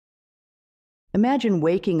Imagine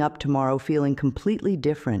waking up tomorrow feeling completely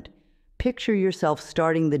different. Picture yourself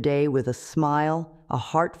starting the day with a smile, a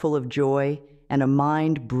heart full of joy, and a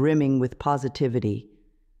mind brimming with positivity.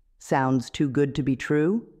 Sounds too good to be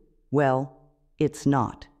true? Well, it's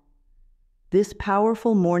not. This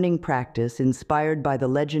powerful morning practice, inspired by the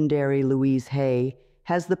legendary Louise,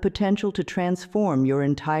 has the potential to transform your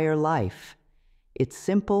entire life. It's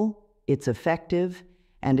simple, it's effective,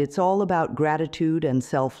 and it's all about gratitude and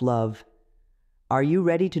self-love. Are you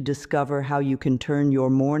ready to discover how you can turn your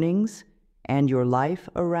mornings and your life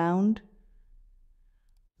around?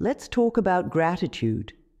 Let's talk about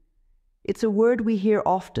gratitude. It's a word we hear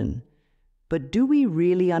often, but do we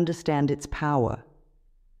really understand its power?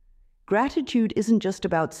 Gratitude isn't just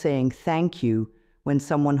about saying thank you when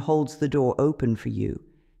someone holds the door open for you.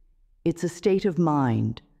 It's a state of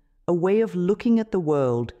mind, a way of looking at the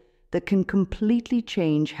world that can completely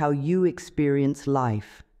change how you experience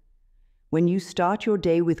life. When you start your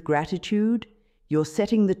day with gratitude, you're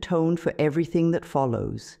setting the tone for everything that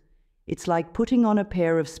follows. It's like putting on a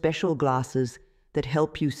pair of special glasses that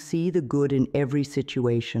help you see the good in every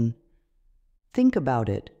situation. Think about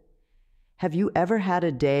it. Have you ever had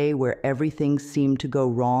a day where everything seemed to go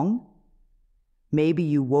wrong? Maybe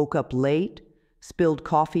you woke up late, spilled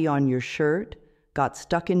coffee on your shirt, got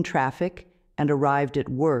stuck in traffic, and arrived at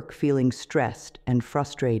work feeling stressed and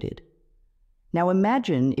frustrated. Now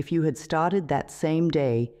imagine if you had started that same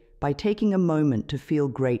day by taking a moment to feel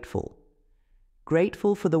grateful.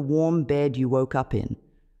 Grateful for the warm bed you woke up in,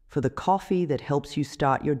 for the coffee that helps you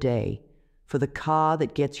start your day, for the car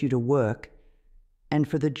that gets you to work, and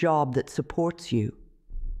for the job that supports you.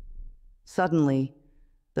 Suddenly,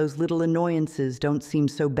 those little annoyances don't seem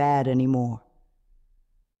so bad anymore.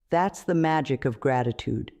 That's the magic of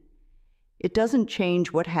gratitude. It doesn't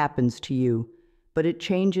change what happens to you, but it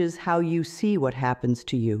changes how you see what happens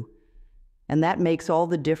to you. And that makes all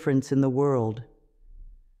the difference in the world.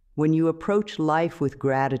 When you approach life with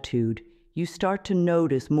gratitude, you start to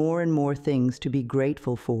notice more and more things to be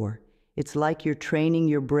grateful for. It's like you're training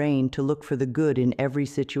your brain to look for the good in every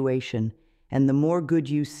situation, and the more good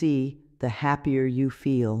you see, the happier you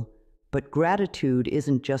feel. But gratitude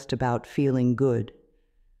isn't just about feeling good.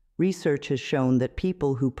 Research has shown that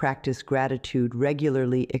people who practice gratitude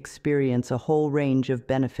regularly experience a whole range of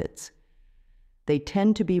benefits. They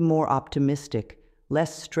tend to be more optimistic,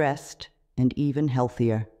 less stressed, and even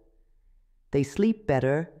healthier. They sleep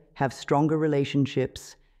better, have stronger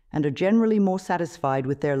relationships, and are generally more satisfied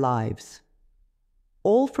with their lives.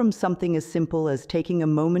 All from something as simple as taking a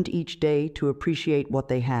moment each day to appreciate what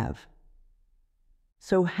they have.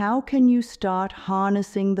 So how can you start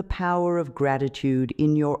harnessing the power of gratitude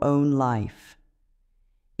in your own life?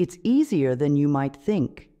 It's easier than you might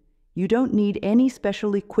think. You don't need any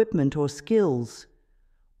special equipment or skills.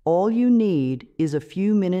 All you need is a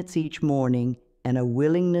few minutes each morning and a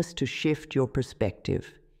willingness to shift your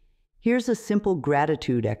perspective. Here's a simple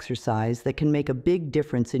gratitude exercise that can make a big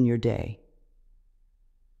difference in your day.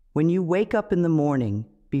 When you wake up in the morning,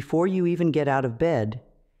 before you even get out of bed,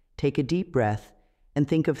 take a deep breath and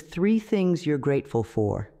think of 3 things you're grateful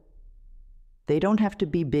for. They don't have to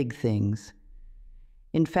be big things.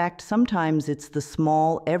 In fact, sometimes it's the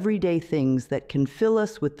small, everyday things that can fill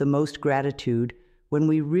us with the most gratitude when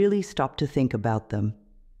we really stop to think about them.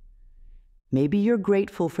 Maybe you're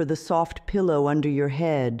grateful for the soft pillow under your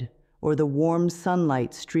head, or the warm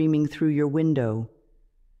sunlight streaming through your window.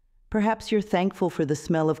 Perhaps you're thankful for the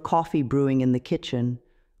smell of coffee brewing in the kitchen,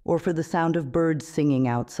 or for the sound of birds singing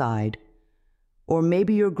outside. Or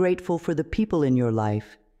maybe you're grateful for the people in your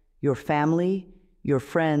life, your family, your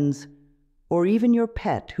friends, or even your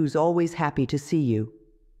pet who's always happy to see you.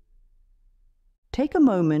 Take a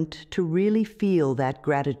moment to really feel that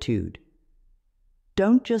gratitude.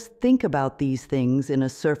 Don't just think about these things in a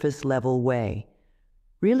surface-level way.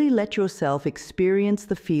 Really let yourself experience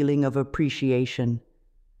the feeling of appreciation.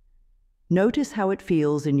 Notice how it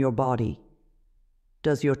feels in your body.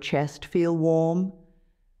 Does your chest feel warm?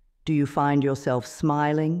 Do you find yourself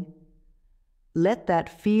smiling? Let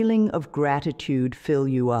that feeling of gratitude fill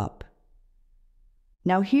you up.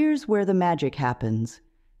 Now here's where the magic happens.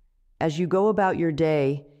 As you go about your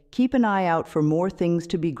day, keep an eye out for more things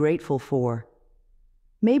to be grateful for.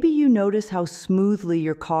 Maybe you notice how smoothly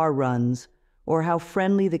your car runs, or how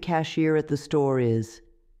friendly the cashier at the store is.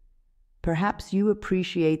 Perhaps you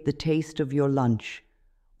appreciate the taste of your lunch,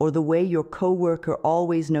 or the way your coworker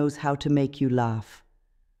always knows how to make you laugh.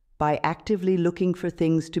 By actively looking for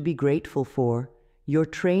things to be grateful for, you're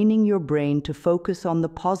training your brain to focus on the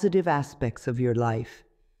positive aspects of your life.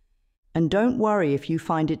 And don't worry if you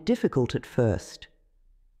find it difficult at first.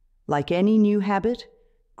 Like any new habit,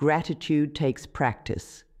 gratitude takes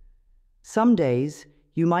practice. Some days,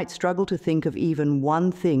 you might struggle to think of even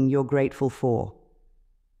one thing you're grateful for.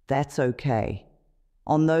 That's okay.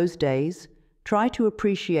 On those days, try to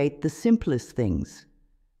appreciate the simplest things.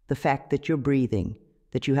 The fact that you're breathing,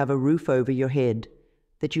 that you have a roof over your head,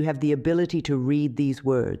 that you have the ability to read these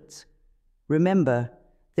words. Remember,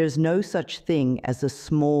 there's no such thing as a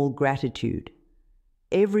small gratitude.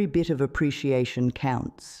 Every bit of appreciation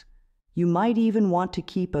counts. You might even want to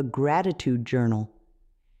keep a gratitude journal.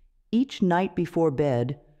 Each night before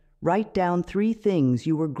bed, write down 3 things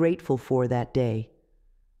you were grateful for that day.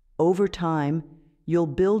 Over time, you'll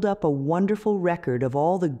build up a wonderful record of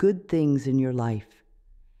all the good things in your life.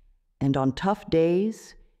 And on tough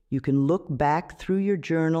days, you can look back through your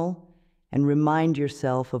journal and remind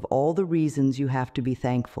yourself of all the reasons you have to be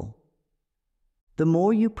thankful. The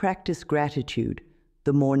more you practice gratitude,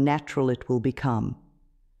 the more natural it will become.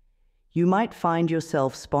 You might find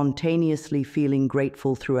yourself spontaneously feeling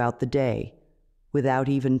grateful throughout the day, without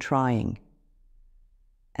even trying.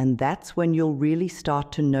 And that's when you'll really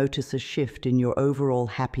start to notice a shift in your overall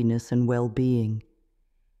happiness and well-being.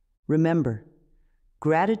 Remember,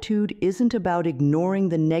 gratitude isn't about ignoring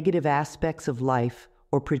the negative aspects of life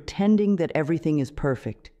or pretending that everything is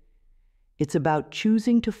perfect. It's about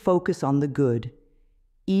choosing to focus on the good,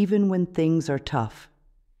 even when things are tough.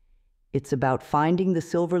 It's about finding the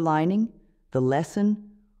silver lining, the lesson,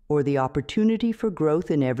 or the opportunity for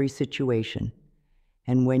growth in every situation.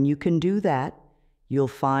 And when you can do that, you'll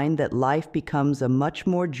find that life becomes a much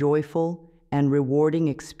more joyful and rewarding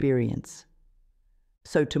experience.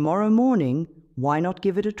 So tomorrow morning, why not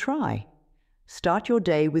give it a try? Start your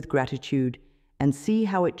day with gratitude and see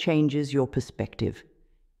how it changes your perspective.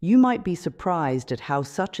 You might be surprised at how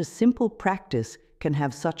such a simple practice can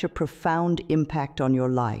have such a profound impact on your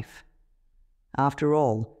life. After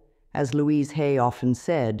all, as Louise often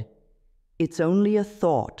said, it's only a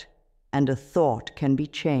thought, and a thought can be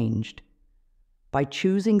changed. By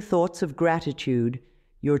choosing thoughts of gratitude,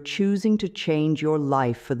 you're choosing to change your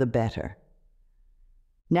life for the better.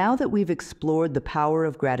 Now that we've explored the power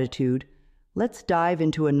of gratitude, let's dive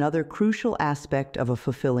into another crucial aspect of a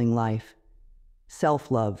fulfilling life: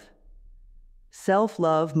 self-love.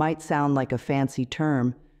 Self-love might sound like a fancy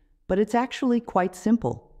term, but it's actually quite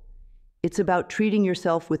simple. It's about treating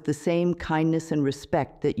yourself with the same kindness and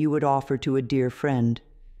respect that you would offer to a dear friend.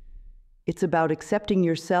 It's about accepting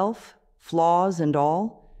yourself, flaws and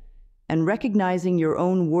all, and recognizing your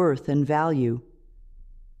own worth and value.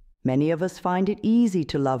 Many of us find it easy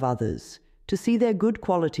to love others, to see their good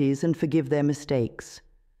qualities and forgive their mistakes.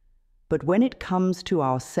 But when it comes to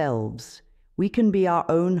ourselves, we can be our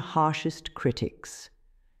own harshest critics.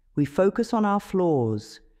 We focus on our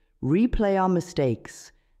flaws, replay our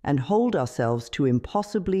mistakes, and hold ourselves to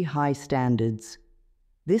impossibly high standards.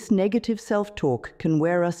 This negative self-talk can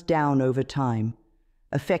wear us down over time,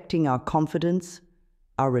 affecting our confidence,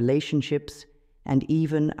 our relationships, and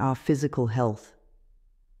even our physical health.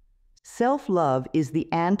 Self-love is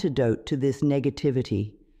the antidote to this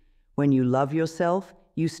negativity. When you love yourself,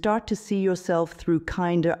 you start to see yourself through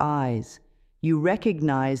kinder eyes. You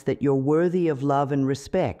recognize that you're worthy of love and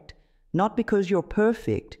respect, not because you're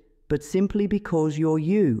perfect, but simply because you're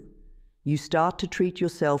you. You start to treat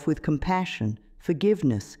yourself with compassion,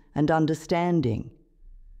 forgiveness, and understanding.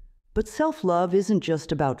 But self-love isn't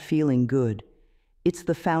just about feeling good. It's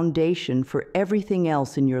the foundation for everything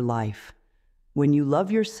else in your life. When you love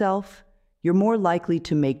yourself, you're more likely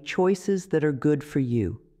to make choices that are good for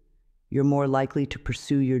you. You're more likely to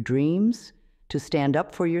pursue your dreams, to stand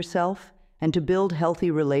up for yourself, and to build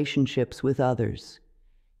healthy relationships with others.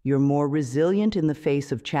 You're more resilient in the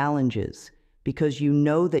face of challenges because you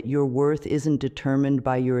know that your worth isn't determined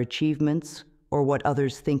by your achievements or what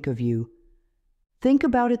others think of you. Think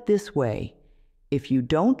about it this way: if you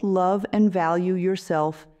don't love and value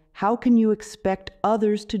yourself, how can you expect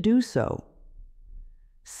others to do so?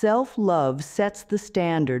 Self-love sets the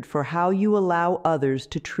standard for how you allow others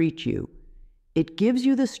to treat you. It gives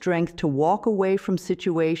you the strength to walk away from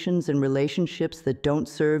situations and relationships that don't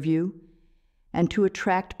serve you, and to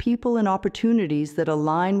attract people and opportunities that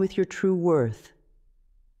align with your true worth.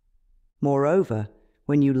 Moreover,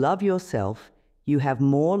 when you love yourself, you have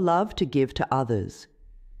more love to give to others.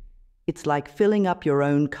 It's like filling up your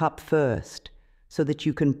own cup first, so that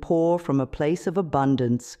you can pour from a place of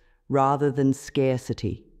abundance rather than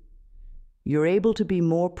scarcity. You're able to be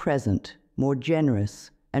more present, more generous,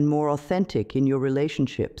 and more authentic in your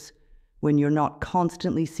relationships when you're not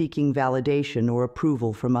constantly seeking validation or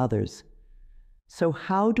approval from others. So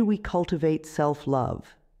how do we cultivate self-love?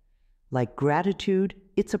 Like gratitude,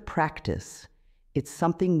 it's a practice. It's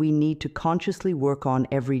something we need to consciously work on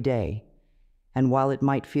every day. And while it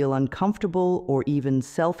might feel uncomfortable or even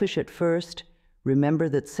selfish at first, remember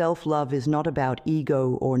that self-love is not about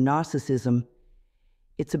ego or narcissism.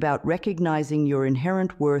 It's about recognizing your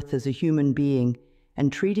inherent worth as a human being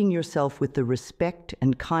and treating yourself with the respect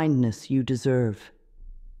and kindness you deserve.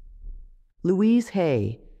 Louise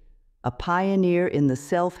Hay, a pioneer in the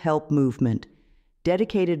self-help movement,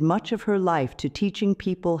 dedicated much of her life to teaching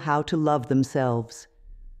people how to love themselves.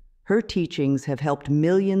 Her teachings have helped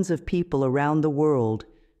millions of people around the world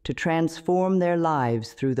to transform their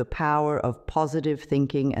lives through the power of positive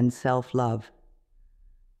thinking and self-love.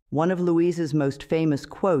 One of Louise's most famous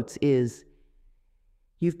quotes is,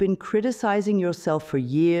 "You've been criticizing yourself for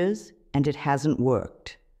years and it hasn't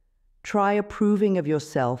worked. Try approving of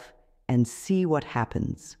yourself and see what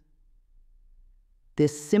happens."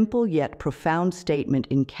 This simple yet profound statement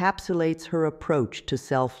encapsulates her approach to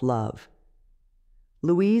self-love.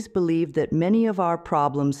 Louise believed that many of our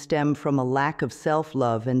problems stem from a lack of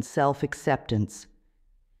self-love and self-acceptance.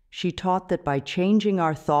 She taught that by changing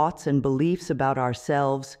our thoughts and beliefs about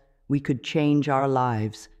ourselves, we could change our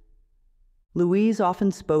lives. Louise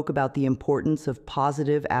often spoke about the importance of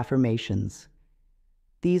positive affirmations.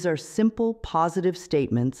 These are simple, positive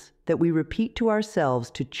statements that we repeat to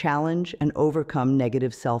ourselves to challenge and overcome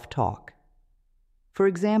negative self-talk. For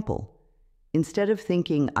example, instead of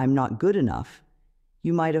thinking, "I'm not good enough,"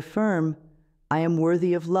 you might affirm, "I am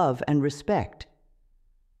worthy of love and respect."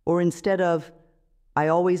 Or instead of, "I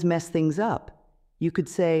always mess things up," you could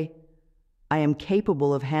say, "I am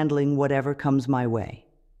capable of handling whatever comes my way."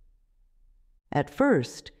 At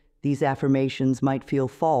first, these affirmations might feel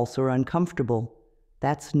false or uncomfortable.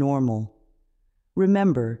 That's normal.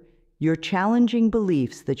 Remember, you're challenging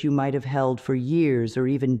beliefs that you might have held for years or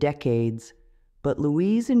even decades, but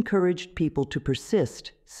Louise encouraged people to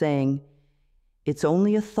persist, saying, "It's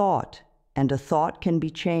only a thought, and a thought can be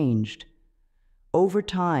changed." Over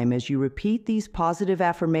time, as you repeat these positive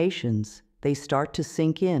affirmations, they start to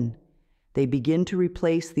sink in. They begin to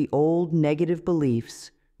replace the old negative beliefs,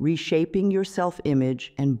 reshaping your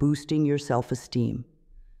self-image and boosting your self-esteem.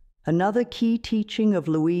 Another key teaching of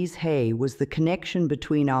Louise Hay was the connection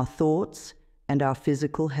between our thoughts and our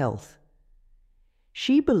physical health.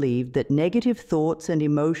 She believed that negative thoughts and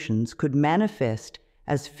emotions could manifest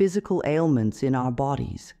as physical ailments in our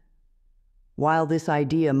bodies. While this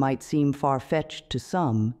idea might seem far-fetched to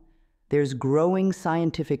some, there's growing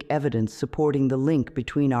scientific evidence supporting the link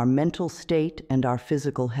between our mental state and our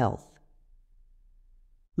physical health.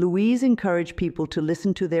 Louise encouraged people to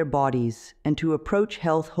listen to their bodies and to approach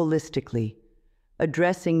health holistically,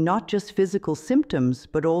 addressing not just physical symptoms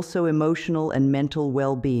but also emotional and mental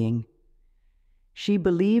well-being. She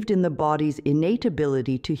believed in the body's innate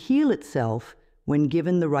ability to heal itself when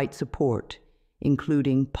given the right support,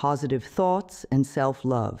 including positive thoughts and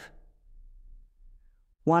self-love.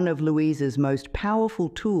 One of Louise's most powerful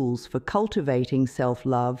tools for cultivating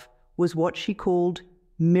self-love was what she called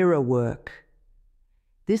mirror work.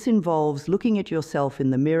 This involves looking at yourself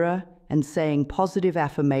in the mirror and saying positive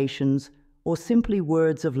affirmations or simply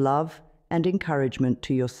words of love and encouragement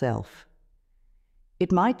to yourself.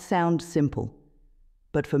 It might sound simple,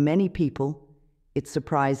 but for many people, it's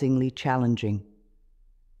surprisingly challenging.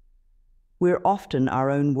 We're often our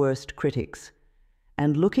own worst critics,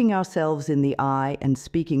 and looking ourselves in the eye and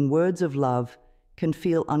speaking words of love can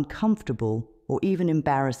feel uncomfortable or even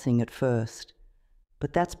embarrassing at first.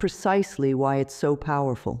 But that's precisely why it's so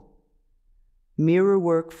powerful. Mirror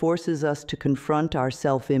work forces us to confront our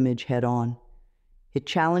self-image head-on. It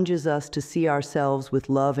challenges us to see ourselves with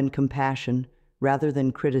love and compassion rather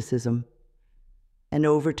than criticism. And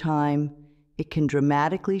over time, it can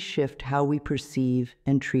dramatically shift how we perceive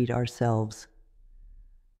and treat ourselves.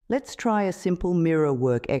 Let's try a simple mirror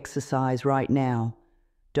work exercise right now.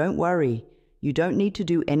 Don't worry, you don't need to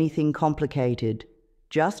do anything complicated.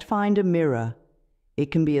 Just find a mirror. It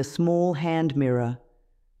can be a small hand mirror,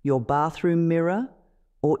 your bathroom mirror,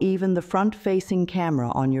 or even the front-facing camera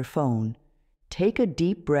on your phone. Take a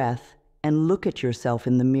deep breath and look at yourself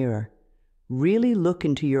in the mirror. Really look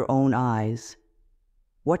into your own eyes.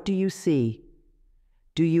 What do you see?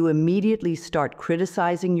 Do you immediately start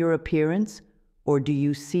criticizing your appearance, or do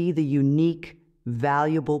you see the unique,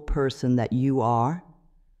 valuable person that you are?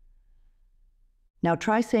 Now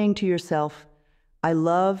try saying to yourself, "I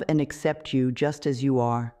love and accept you just as you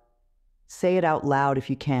are." Say it out loud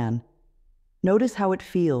if you can. Notice how it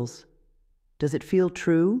feels. Does it feel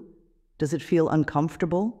true? Does it feel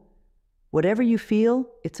uncomfortable? Whatever you feel,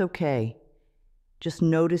 it's okay. Just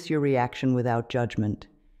notice your reaction without judgment.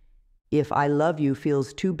 If "I love you"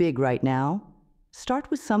 feels too big right now,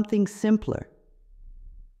 start with something simpler.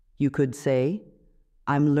 You could say,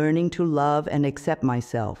 I'm learning to love and accept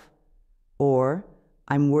myself, or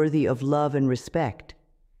I'm worthy of love and respect.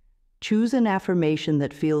 Choose an affirmation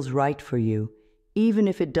that feels right for you, even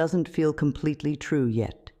if it doesn't feel completely true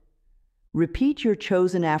yet. Repeat your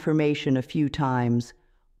chosen affirmation a few times,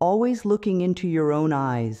 always looking into your own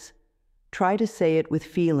eyes. Try to say it with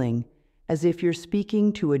feeling, as if you're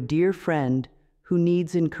speaking to a dear friend who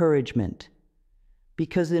needs encouragement.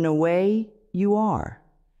 Because in a way, you are.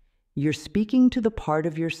 You're speaking to the part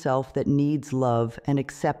of yourself that needs love and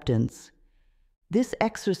acceptance. This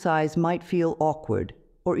exercise might feel awkward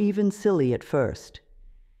or even silly at first.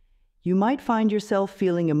 You might find yourself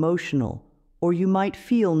feeling emotional, or you might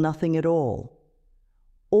feel nothing at all.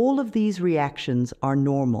 All of these reactions are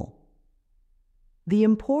normal. The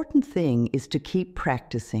important thing is to keep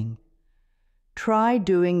practicing. Try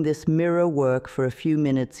doing this mirror work for a few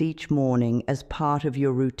minutes each morning as part of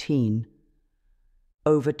your routine.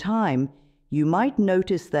 Over time, you might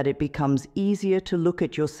notice that it becomes easier to look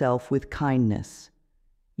at yourself with kindness.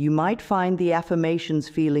 You might find the affirmations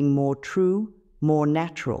feeling more true, more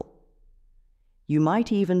natural. You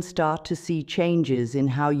might even start to see changes in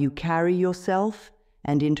how you carry yourself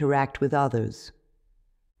and interact with others.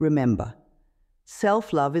 Remember,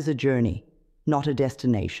 self-love is a journey, not a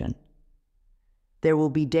destination. There will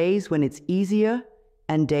be days when it's easier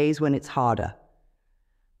and days when it's harder.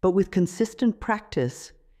 But with consistent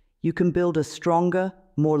practice, you can build a stronger,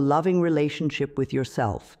 more loving relationship with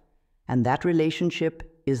yourself, and that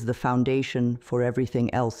relationship is the foundation for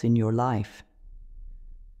everything else in your life.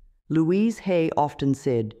 Louise often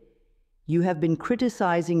said, "You have been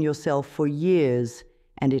criticizing yourself for years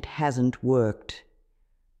and it hasn't worked.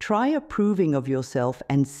 Try approving of yourself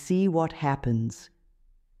and see what happens."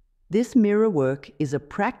 This mirror work is a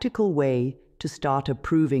practical way to start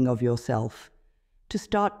approving of yourself, to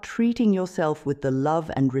start treating yourself with the love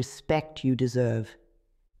and respect you deserve.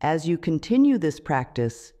 As you continue this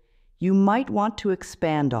practice, you might want to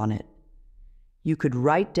expand on it. You could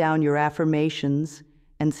write down your affirmations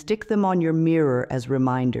and stick them on your mirror as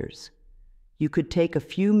reminders. You could take a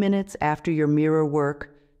few minutes after your mirror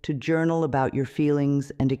work to journal about your feelings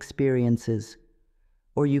and experiences.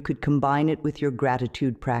 Or you could combine it with your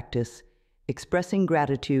gratitude practice, expressing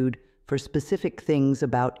gratitude for specific things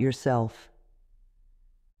about yourself.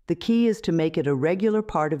 The key is to make it a regular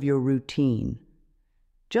part of your routine.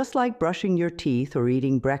 Just like brushing your teeth or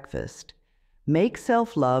eating breakfast, make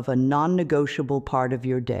self-love a non-negotiable part of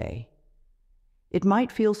your day. It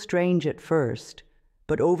might feel strange at first,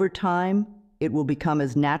 but over time, it will become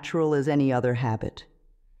as natural as any other habit.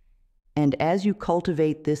 And as you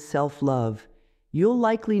cultivate this self-love, you'll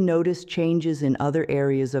likely notice changes in other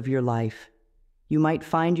areas of your life. You might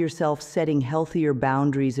find yourself setting healthier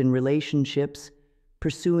boundaries in relationships,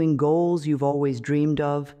 pursuing goals you've always dreamed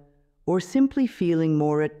of, or simply feeling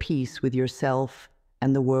more at peace with yourself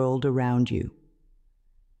and the world around you.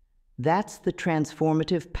 That's the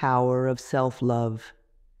transformative power of self-love.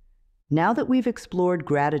 Now that we've explored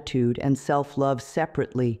gratitude and self-love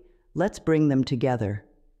separately, let's bring them together.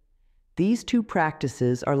 These two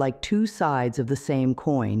practices are like two sides of the same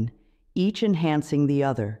coin, each enhancing the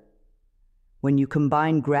other. When you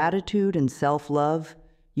combine gratitude and self-love,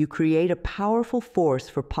 you create a powerful force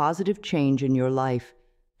for positive change in your life.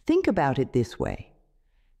 Think about it this way.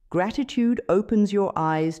 Gratitude opens your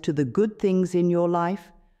eyes to the good things in your life,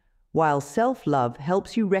 while self-love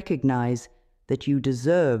helps you recognize that you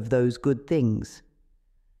deserve those good things.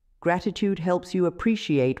 Gratitude helps you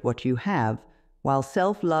appreciate what you have, while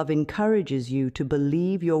self-love encourages you to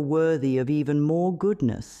believe you're worthy of even more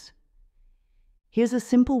goodness. Here's a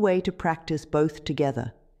simple way to practice both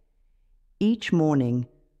together. Each morning,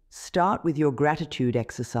 start with your gratitude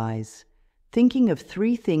exercise, thinking of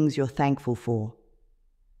 3 things you're thankful for.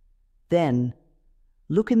 Then,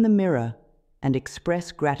 look in the mirror and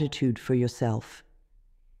express gratitude for yourself.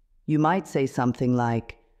 You might say something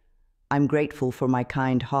like, "I'm grateful for my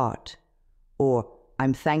kind heart," or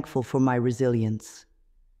 "I'm thankful for my resilience."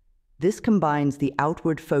 This combines the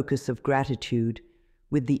outward focus of gratitude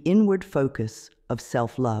with the inward focus of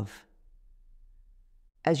self-love.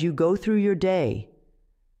 As you go through your day,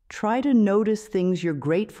 try to notice things you're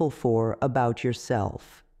grateful for about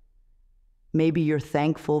yourself. Maybe you're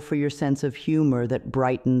thankful for your sense of humor that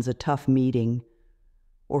brightens a tough meeting,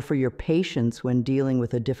 or for your patience when dealing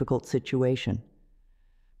with a difficult situation.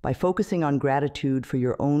 By focusing on gratitude for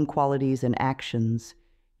your own qualities and actions,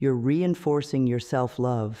 you're reinforcing your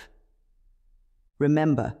self-love.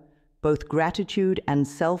 Remember, both gratitude and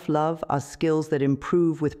self-love are skills that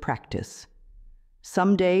improve with practice.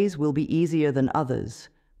 Some days will be easier than others,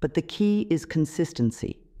 but the key is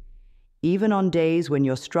consistency. Even on days when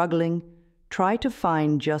you're struggling, try to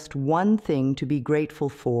find just one thing to be grateful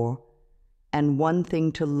for and one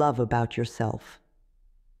thing to love about yourself.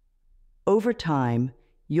 Over time,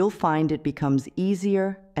 you'll find it becomes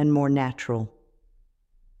easier and more natural.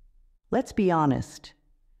 Let's be honest.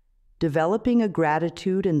 Developing a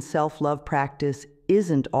gratitude and self-love practice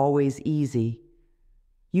isn't always easy.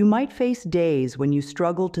 You might face days when you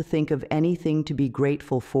struggle to think of anything to be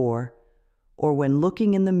grateful for, or when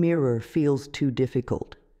looking in the mirror feels too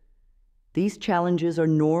difficult. These challenges are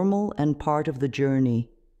normal and part of the journey.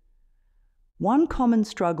 One common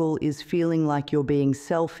struggle is feeling like you're being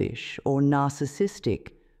selfish or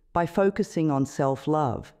narcissistic by focusing on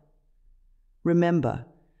self-love. Remember,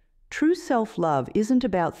 true self-love isn't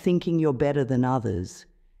about thinking you're better than others.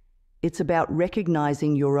 It's about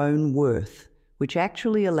recognizing your own worth, which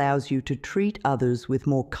actually allows you to treat others with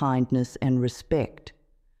more kindness and respect.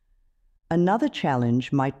 Another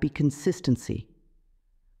challenge might be consistency.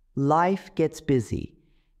 Life gets busy,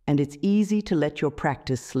 and it's easy to let your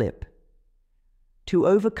practice slip. To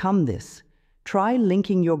overcome this, try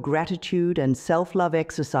linking your gratitude and self-love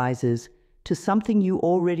exercises to something you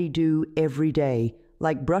already do every day,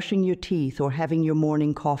 like brushing your teeth or having your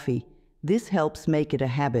morning coffee. This helps make it a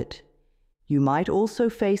habit. You might also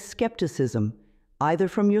face skepticism, either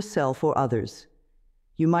from yourself or others.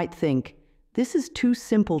 You might think, this is too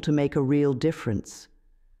simple to make a real difference.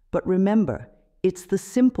 But remember, it's the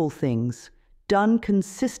simple things, done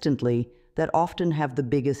consistently, that often have the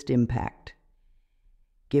biggest impact.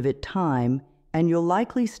 Give it time, and you'll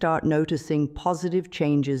likely start noticing positive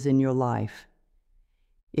changes in your life.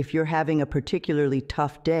 If you're having a particularly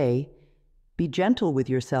tough day, be gentle with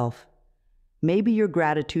yourself. Maybe your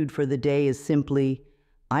gratitude for the day is simply,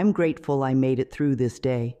 I'm grateful I made it through this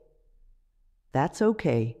day. That's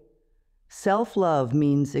okay. Self-love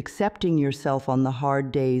means accepting yourself on the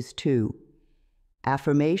hard days too.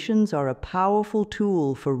 Affirmations are a powerful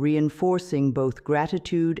tool for reinforcing both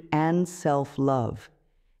gratitude and self-love.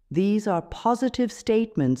 These are positive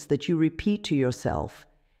statements that you repeat to yourself,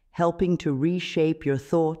 helping to reshape your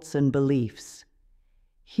thoughts and beliefs.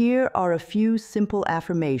 Here are a few simple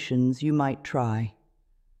affirmations you might try.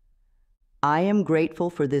 I am grateful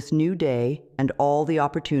for this new day and all the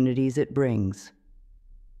opportunities it brings.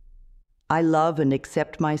 I love and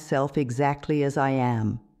accept myself exactly as I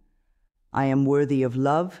am. I am worthy of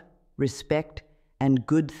love, respect, and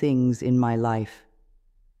good things in my life.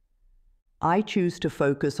 I choose to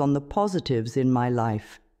focus on the positives in my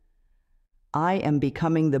life. I am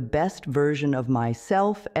becoming the best version of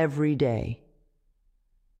myself every day.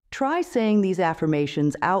 Try saying these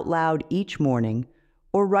affirmations out loud each morning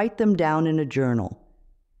or write them down in a journal.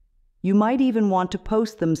 You might even want to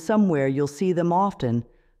post them somewhere you'll see them often,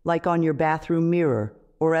 like on your bathroom mirror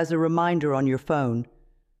or as a reminder on your phone.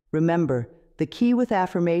 Remember, the key with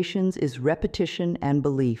affirmations is repetition and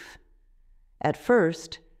belief. At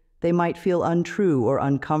first, they might feel untrue or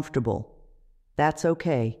uncomfortable. That's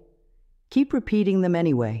okay. Keep repeating them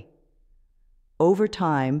anyway. Over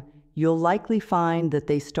time, you'll likely find that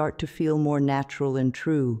they start to feel more natural and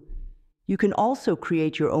true. You can also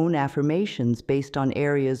create your own affirmations based on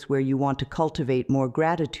areas where you want to cultivate more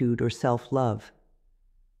gratitude or self-love.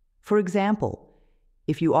 For example,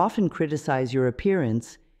 if you often criticize your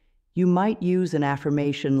appearance, you might use an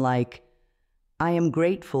affirmation like, I am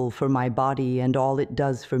grateful for my body and all it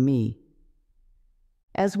does for me.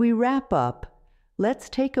 As we wrap up, let's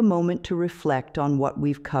take a moment to reflect on what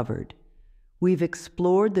we've covered. We've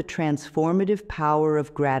explored the transformative power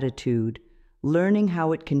of gratitude, learning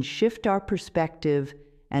how it can shift our perspective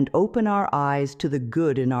and open our eyes to the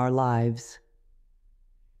good in our lives.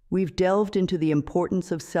 We've delved into the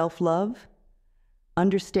importance of self-love,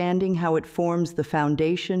 understanding how it forms the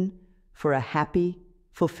foundation for a happy,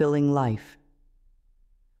 fulfilling life.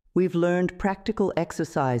 We've learned practical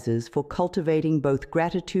exercises for cultivating both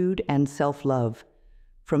gratitude and self-love,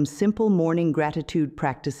 from simple morning gratitude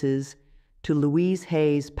practices to Louise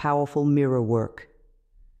Hay's powerful mirror work.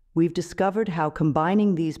 We've discovered how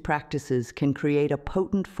combining these practices can create a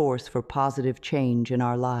potent force for positive change in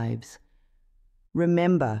our lives.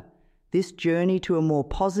 Remember, this journey to a more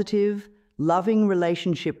positive, loving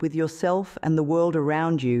relationship with yourself and the world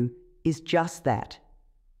around you is just that,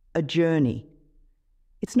 a journey.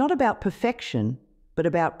 It's not about perfection, but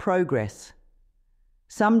about progress.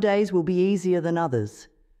 Some days will be easier than others,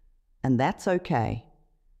 and that's okay.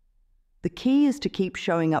 The key is to keep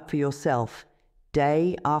showing up for yourself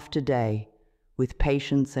day after day with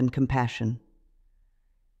patience and compassion.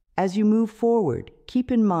 As you move forward,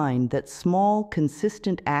 keep in mind that small,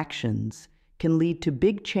 consistent actions can lead to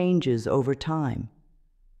big changes over time.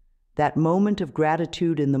 that moment of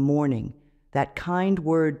gratitude in the morning, that kind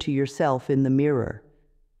word to yourself in the mirror.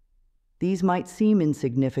 These might seem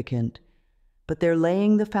insignificant, but they're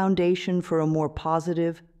laying the foundation for a more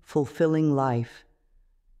positive, fulfilling life.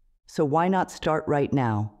 So why not start right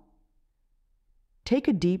now? Take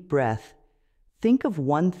a deep breath. Think of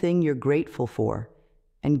one thing you're grateful for,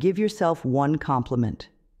 and give yourself one compliment.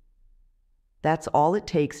 That's all it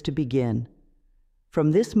takes to begin.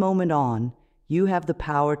 From this moment on, you have the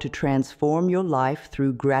power to transform your life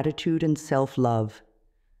through gratitude and self-love.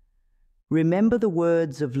 Remember the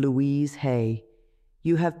words of Louise.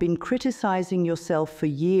 You have been criticizing yourself for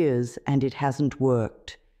years and it hasn't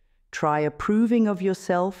worked. Try approving of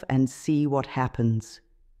yourself and see what happens.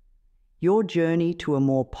 Your journey to a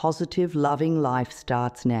more positive, loving life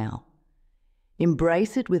starts now.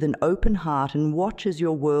 Embrace it with an open heart and watch as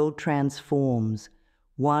your world transforms,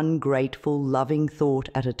 one grateful, loving thought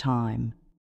at a time.